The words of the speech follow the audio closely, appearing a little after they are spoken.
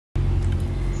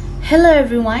Hello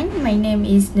everyone, my name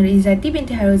is Nurizati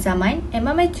binti Haruzaman and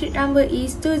my matric number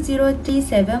is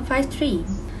 203753.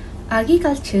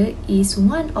 Agriculture is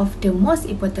one of the most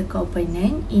important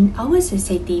components in our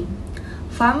society.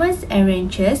 Farmers and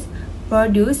ranchers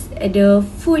produce the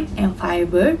food and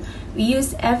fiber we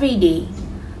use every day.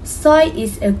 Soil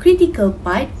is a critical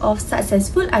part of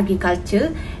successful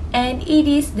agriculture and it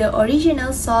is the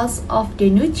original source of the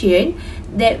nutrient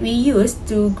that we use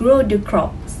to grow the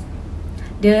crops.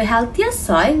 The healthiest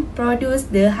soil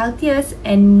produces the healthiest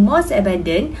and most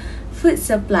abundant food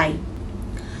supply.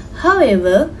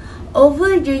 However,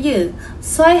 over the year,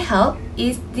 soil health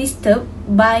is disturbed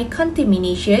by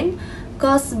contamination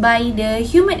caused by the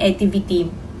human activity.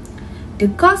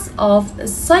 The cause of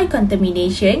soil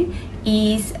contamination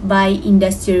is by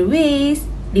industrial waste,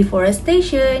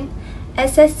 deforestation,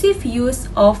 excessive use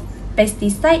of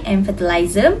pesticide and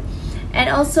fertilizer, and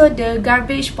also the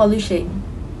garbage pollution.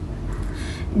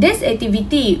 This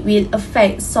activity will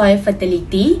affect soil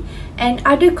fertility and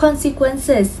other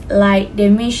consequences like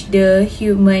damage the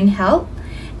human health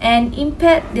and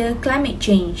impact the climate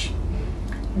change.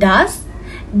 Thus,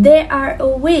 there are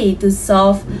a way to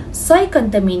solve soil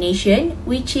contamination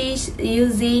which is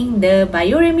using the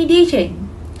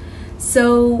bioremediation.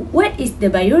 So, what is the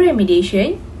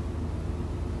bioremediation?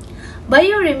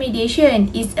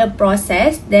 Bioremediation is a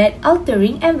process that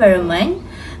altering environment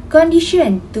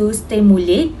condition to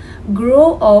stimulate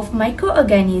growth of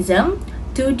microorganisms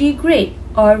to degrade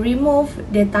or remove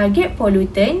the target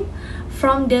pollutant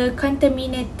from the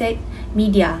contaminated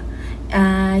media,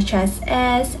 such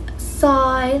as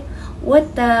soil,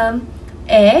 water,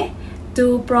 air,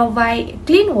 to provide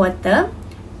clean water,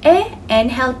 air,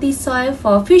 and healthy soil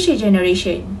for future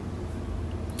generations.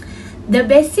 The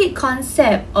basic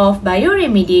concept of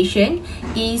bioremediation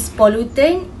is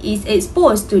pollutant is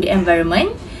exposed to the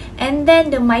environment and then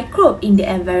the microbe in the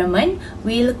environment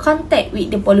will contact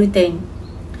with the pollutant.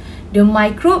 The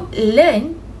microbe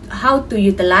learn how to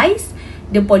utilize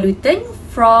the pollutant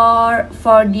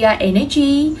for their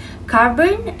energy,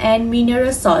 carbon and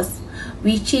mineral source,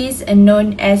 which is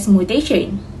known as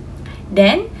mutation.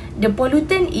 Then, the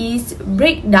pollutant is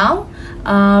break down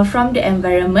from the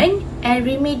environment and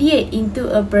remediate into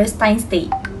a pristine state.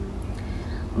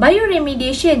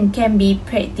 Bioremediation can be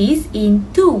practiced in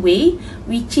two ways,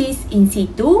 which is in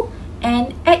situ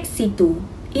and ex situ.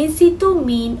 In situ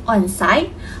mean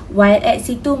on-site, while ex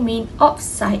situ mean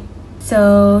off-site.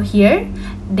 So here,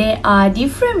 there are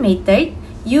different methods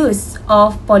use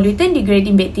of pollutant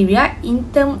degrading bacteria in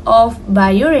terms of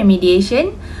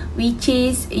bioremediation, which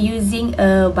is using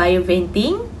a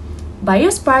bioventing,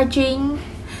 biosparging,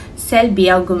 cell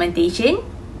bioaugmentation,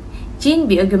 gene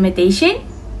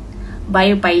bioaugmentation,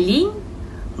 biopiling,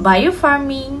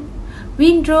 biofarming,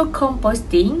 windrow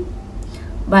composting,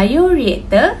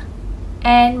 bioreactor,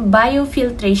 and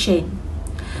biofiltration.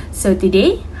 So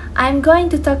today, I'm going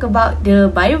to talk about the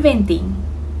bioventing.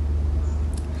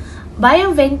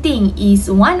 Bioventing is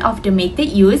one of the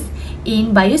methods used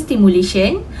in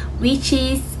biostimulation, which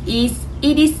is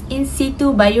in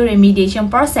situ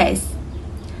bioremediation process.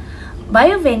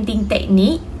 Bioventing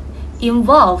technique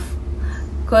involves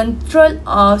control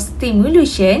of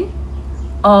stimulation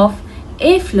of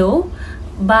airflow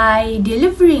by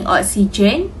delivering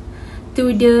oxygen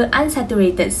to the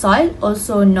unsaturated soil,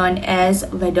 also known as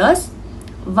VADOS,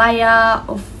 via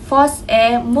forced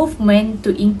air movement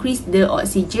to increase the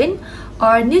oxygen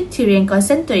or nutrient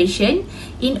concentration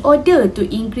in order to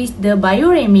increase the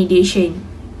bioremediation.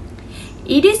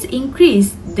 It is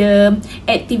increase the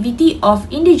activity of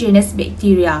indigenous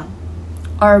bacteria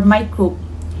or microbe.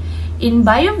 In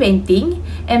bioventing,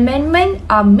 amendments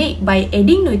are made by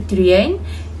adding nutrient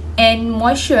and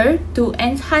moisture to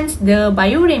enhance the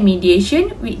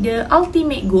bioremediation with the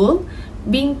ultimate goal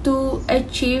being to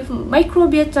achieve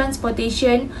microbial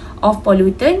transportation of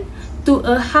pollutant to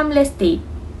a harmless state.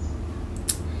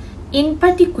 In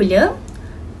particular,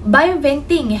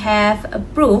 bioventing have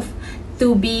proved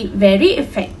to be very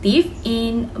effective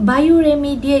in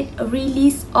bioremediate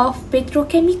release of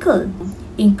petrochemical,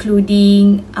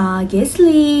 including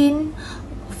gasoline,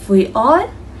 fuel oil,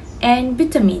 and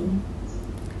bitumen.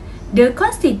 The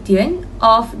constituents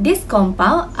of this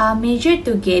compound are measured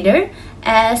together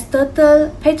as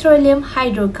total petroleum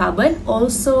hydrocarbon,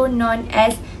 also known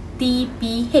as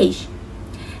TPH.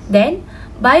 Then,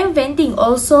 bioventing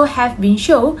also have been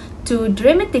shown to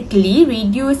dramatically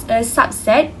reduce a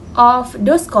subset of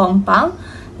those compounds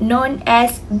known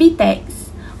as BTEX,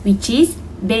 which is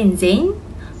benzene,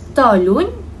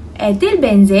 toluene,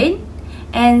 ethylbenzene,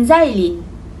 and xylene.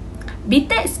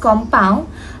 BTEX compounds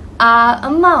are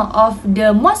among of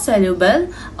the most soluble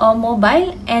or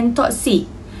mobile and toxic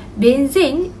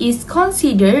benzene is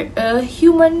considered a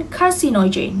human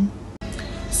carcinogen.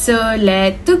 So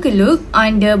let's take a look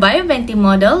on the Bioventing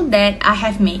model that I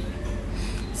have made.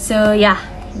 So yeah,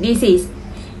 this is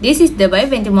the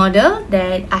Bioventing model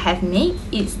that I have made.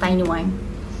 It's tiny one.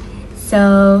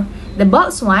 So the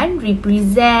box one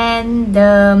represent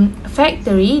the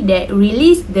factory that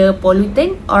release the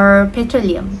pollutant or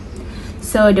petroleum.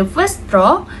 So the first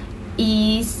straw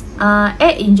is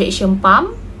air injection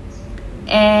pump,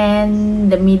 and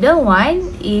the middle one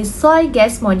is soil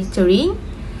gas monitoring,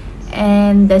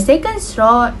 and the second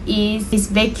straw is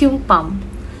vacuum pump.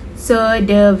 So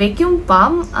the vacuum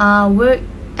pump work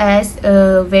as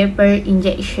a vapor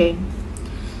injection.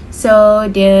 So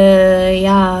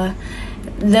the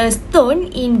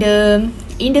stone in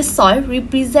the soil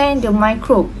represent the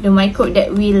microbe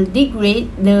that will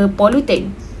degrade the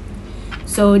pollutant.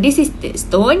 So this is the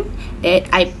stone that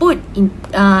I put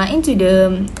into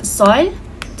the soil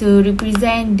to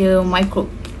represent the microbe.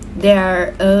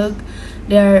 There are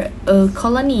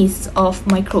colonies of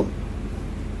microbe.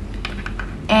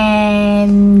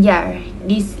 And yeah,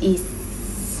 this is.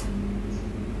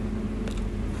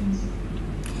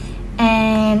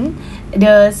 And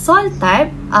the soil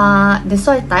type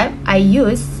I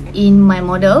use in my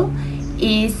model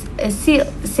is a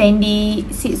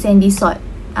sandy soil.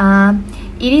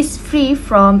 It is free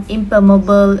from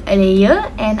impermeable layer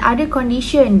and other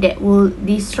conditions that will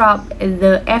disrupt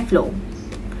the airflow.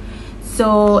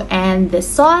 So, and the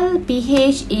soil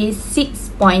pH is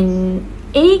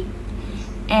 6.8,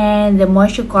 and the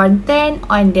moisture content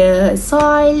on the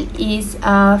soil is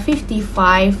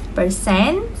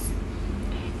 55%,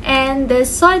 and the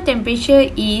soil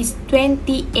temperature is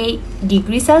 28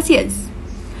 degrees Celsius.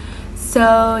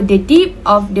 So the depth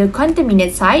of the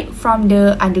contaminated site from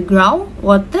the underground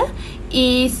water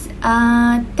is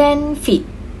 10 feet.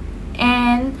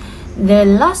 And the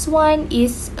last one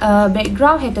is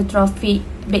background heterotrophic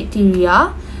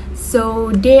bacteria.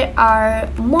 So there are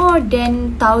more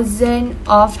than 1,000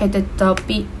 of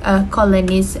heterotrophic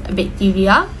colonies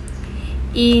bacteria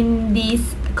in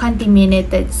this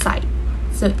contaminated site.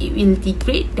 So it will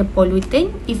degrade the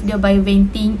pollutant if the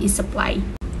bioventing is applied.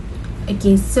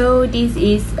 Okay, so this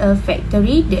is a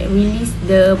factory that release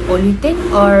the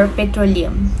pollutant or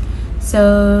petroleum.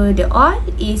 So the oil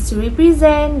is to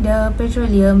represent the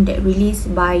petroleum that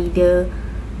released by the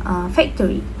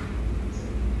factory.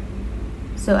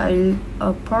 So I'll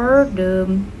pour the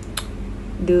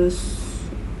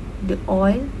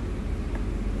oil.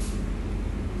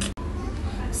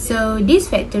 So this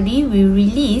factory will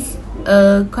release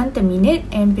contaminant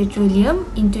and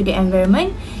petroleum into the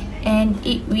environment, and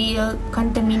it will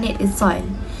contaminate the soil.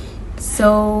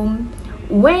 So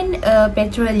when a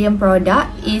petroleum product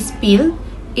is spilled,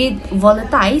 it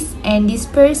volatiles and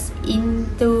disperses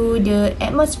into the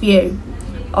atmosphere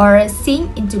or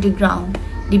sink into the ground,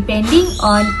 depending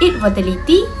on its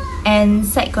volatility and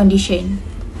site condition.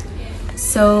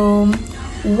 So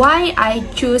why I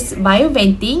choose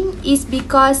bioventing is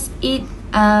because it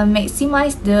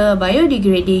maximizes the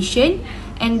biodegradation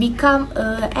and become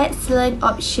an excellent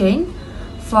option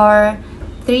for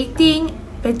treating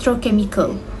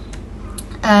petrochemical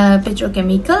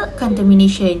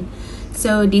contamination.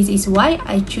 So this is why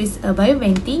I choose a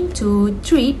bioventing to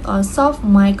treat or solve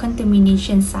my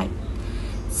contamination site.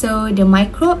 So the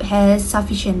microbe has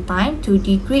sufficient time to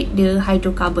degrade the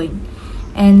hydrocarbon,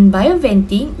 and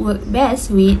bioventing works best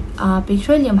with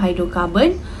petroleum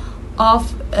hydrocarbon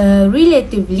of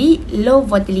relatively low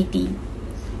volatility.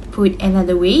 Put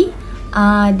another way,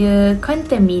 the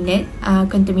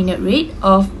contaminant rate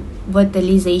of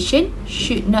volatilization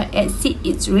should not exceed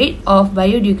its rate of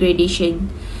biodegradation.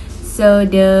 So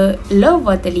the low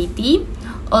volatility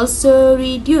also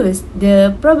reduce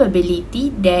the probability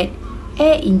that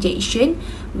air injection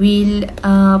will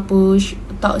push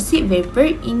toxic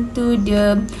vapor into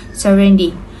the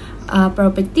surrounding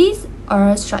properties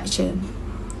or structure.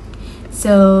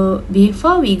 So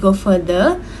before we go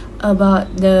further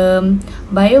about the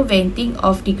bioventing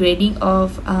of degrading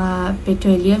of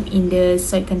petroleum in the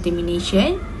soil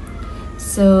contamination,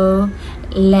 so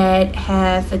let's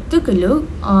have a take a look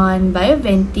on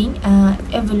bioventing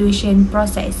evolution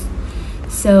process.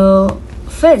 So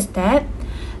first step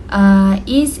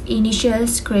is initial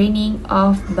screening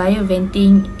of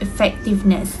bioventing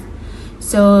effectiveness.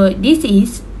 So this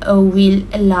is will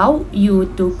allow you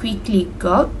to quickly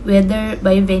gauge whether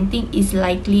bioventing is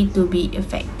likely to be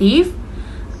effective,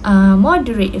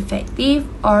 moderate effective,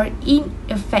 or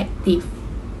ineffective.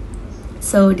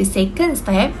 So the second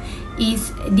step is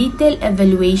detailed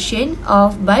evaluation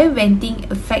of bioventing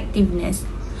effectiveness.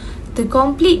 To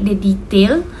complete the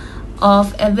detail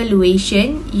of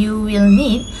evaluation, you will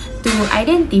need to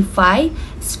identify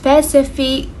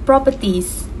specific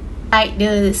properties like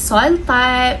the soil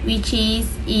type, which is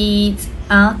its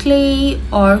clay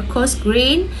or coarse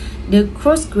grain. The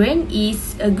coarse grain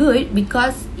is good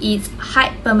because it's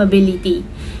high permeability,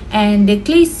 and the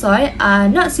clay soil are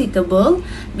not suitable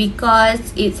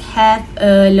because it have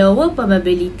a lower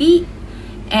permeability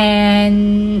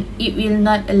and it will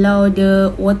not allow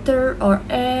the water or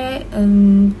air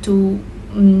to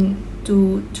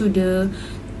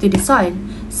the soil.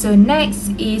 So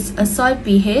next is a soil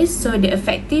pH. So the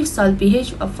effective soil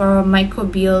pH for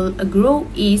microbial growth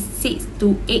is 6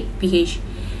 to 8 pH.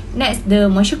 Next, the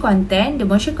moisture content. The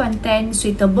moisture content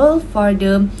suitable for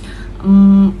the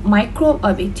microbe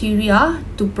or bacteria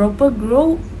to proper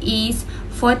grow is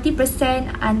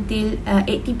 40% until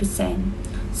 80%.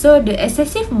 So the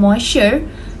excessive moisture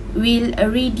will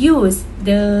reduce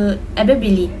the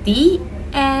ability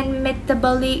and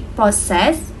metabolic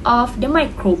process of the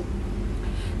microbe.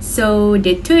 So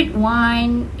the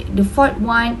fourth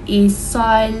one is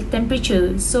soil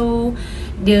temperature. So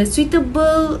the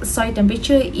suitable soil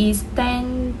temperature is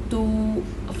 10 to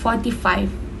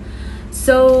 45.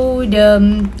 So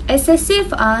the excessive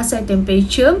soil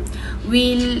temperature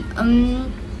will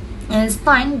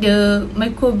stunt the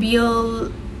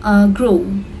microbial growth.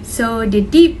 So the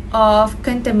depth of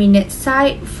contaminated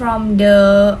site from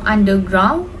the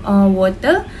underground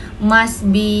water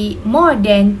must be more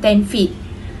than 10 feet.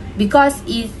 Because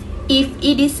if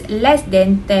it is less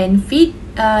than 10 feet,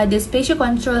 the spatial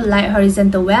control like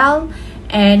horizontal well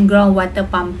and groundwater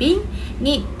pumping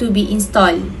need to be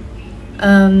installed.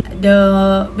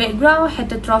 The background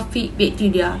heterotrophic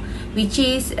bacteria, which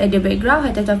is the background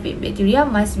heterotrophic bacteria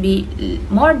must be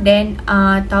more than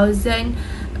 1,000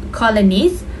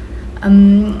 colonies,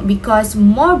 because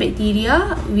more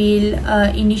bacteria will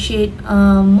initiate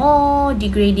more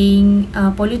degrading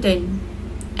pollutant.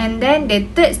 And then the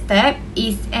third step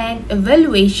is an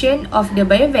evaluation of the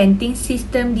bioventing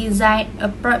system designed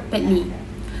appropriately.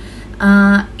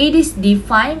 It is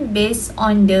defined based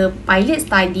on the pilot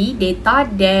study data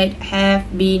that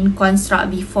have been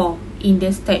constructed before in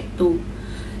the step 2.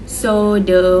 So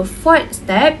the fourth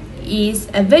step is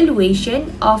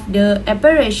evaluation of the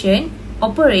operation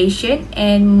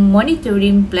and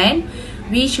monitoring plan,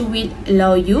 which will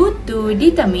allow you to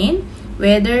determine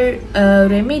whether a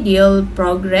remedial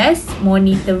progress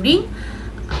monitoring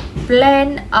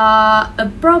plan are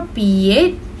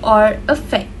appropriate or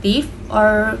effective,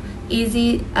 or is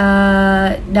it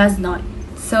does not.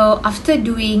 So after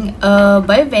doing a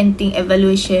bioventing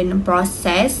evaluation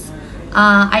process,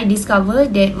 I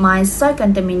discovered that my soil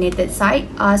contaminated site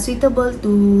are suitable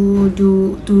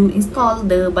to install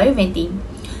the bioventing.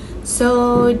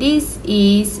 So this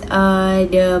is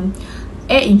the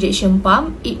air injection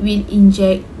pump. It will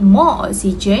inject more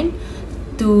oxygen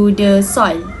to the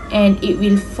soil, and it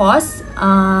will force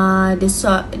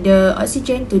the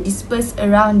oxygen to disperse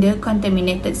around the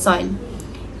contaminated soil,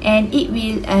 and it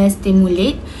will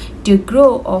stimulate the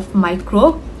growth of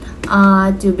microbe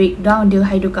to break down the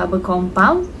hydrocarbon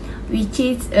compound, which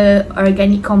is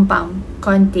organic compound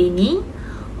containing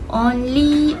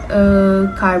only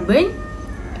carbon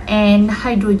and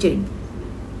hydrogen.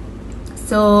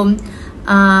 So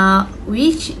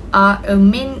which are a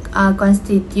main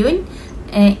constituent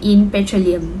in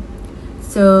petroleum.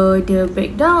 So the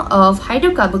breakdown of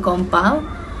hydrocarbon compound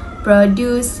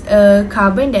produce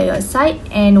carbon dioxide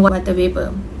and water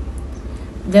vapor.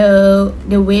 The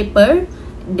vapor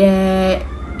that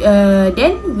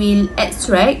then will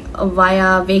extract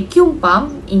via vacuum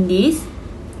pump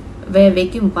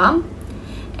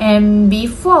and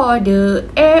before the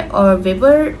air or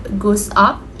vapor goes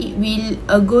up, it will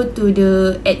go to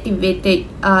the activated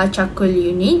charcoal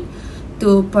unit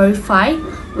to purify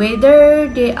whether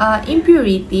there are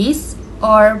impurities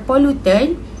or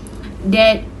pollutants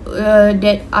that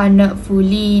are not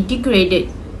fully degraded.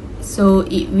 So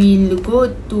it will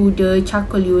go to the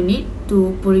charcoal unit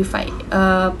to purify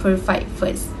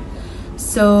first.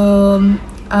 So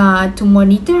to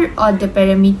monitor all the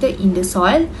parameters in the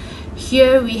soil,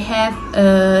 here we have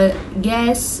a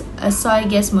soil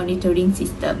gas monitoring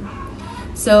system.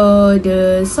 So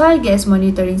the soil gas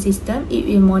monitoring system, it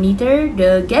will monitor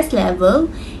the gas level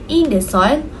in the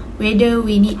soil, whether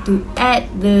we need to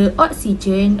add the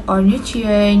oxygen or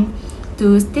nutrient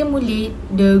to stimulate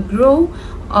the growth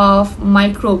of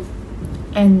microbe.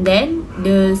 And then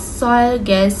the soil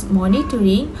gas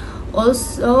monitoring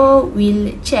also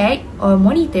will check or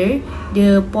monitor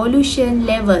the pollution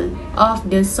level of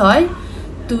the soil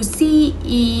to see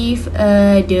if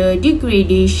the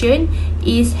degradation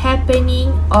is happening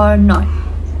or not.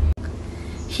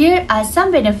 Here are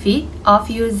some benefits of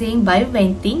using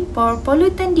bioventing for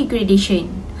pollutant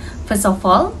degradation. First of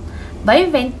all,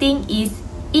 bioventing is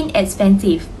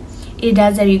inexpensive. It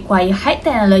doesn't require high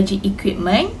technology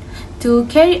equipment to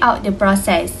carry out the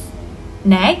process.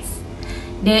 Next,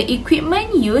 the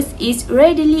equipment used is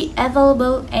readily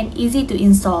available and easy to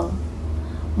install.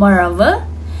 Moreover,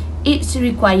 it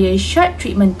requires short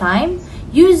treatment time,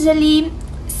 usually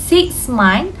 6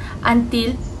 months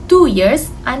until 2 years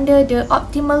under the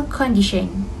optimal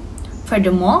condition.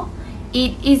 Furthermore,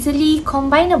 it is easily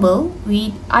combinable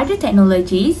with other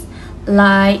technologies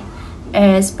like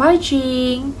air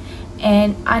sparging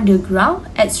and underground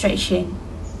extraction.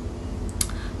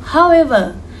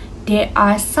 However, there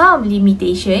are some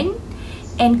limitations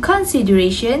and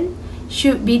considerations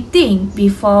should be taken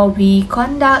before we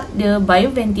conduct the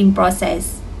bioventing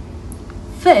process.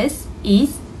 First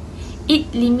is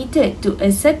it limited to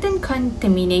a certain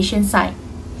contamination site.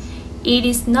 It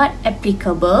is not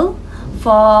applicable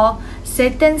for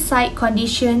certain site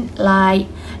conditions like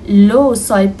low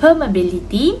soil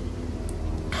permeability,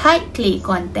 high clay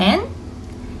content,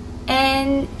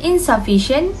 and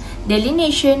insufficient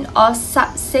delineation of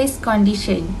subsurface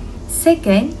condition.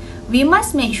 Second, we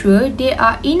must make sure there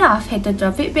are enough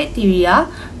heterotrophic bacteria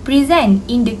present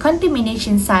in the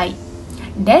contamination site.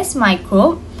 These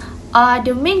microbes are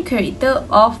the main character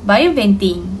of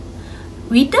bioventing.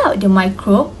 Without the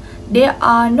microbe, there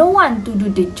are no one to do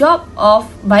the job of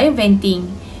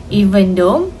bioventing, even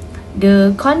though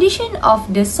the condition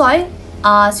of the soil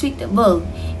are suitable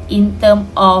in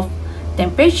terms of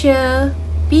temperature,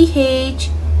 pH,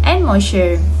 and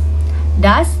moisture.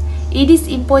 Thus, it is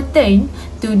important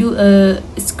to do a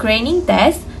screening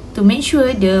test to make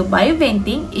sure the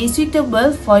bioventing is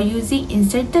suitable for using in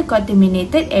certain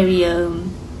contaminated area.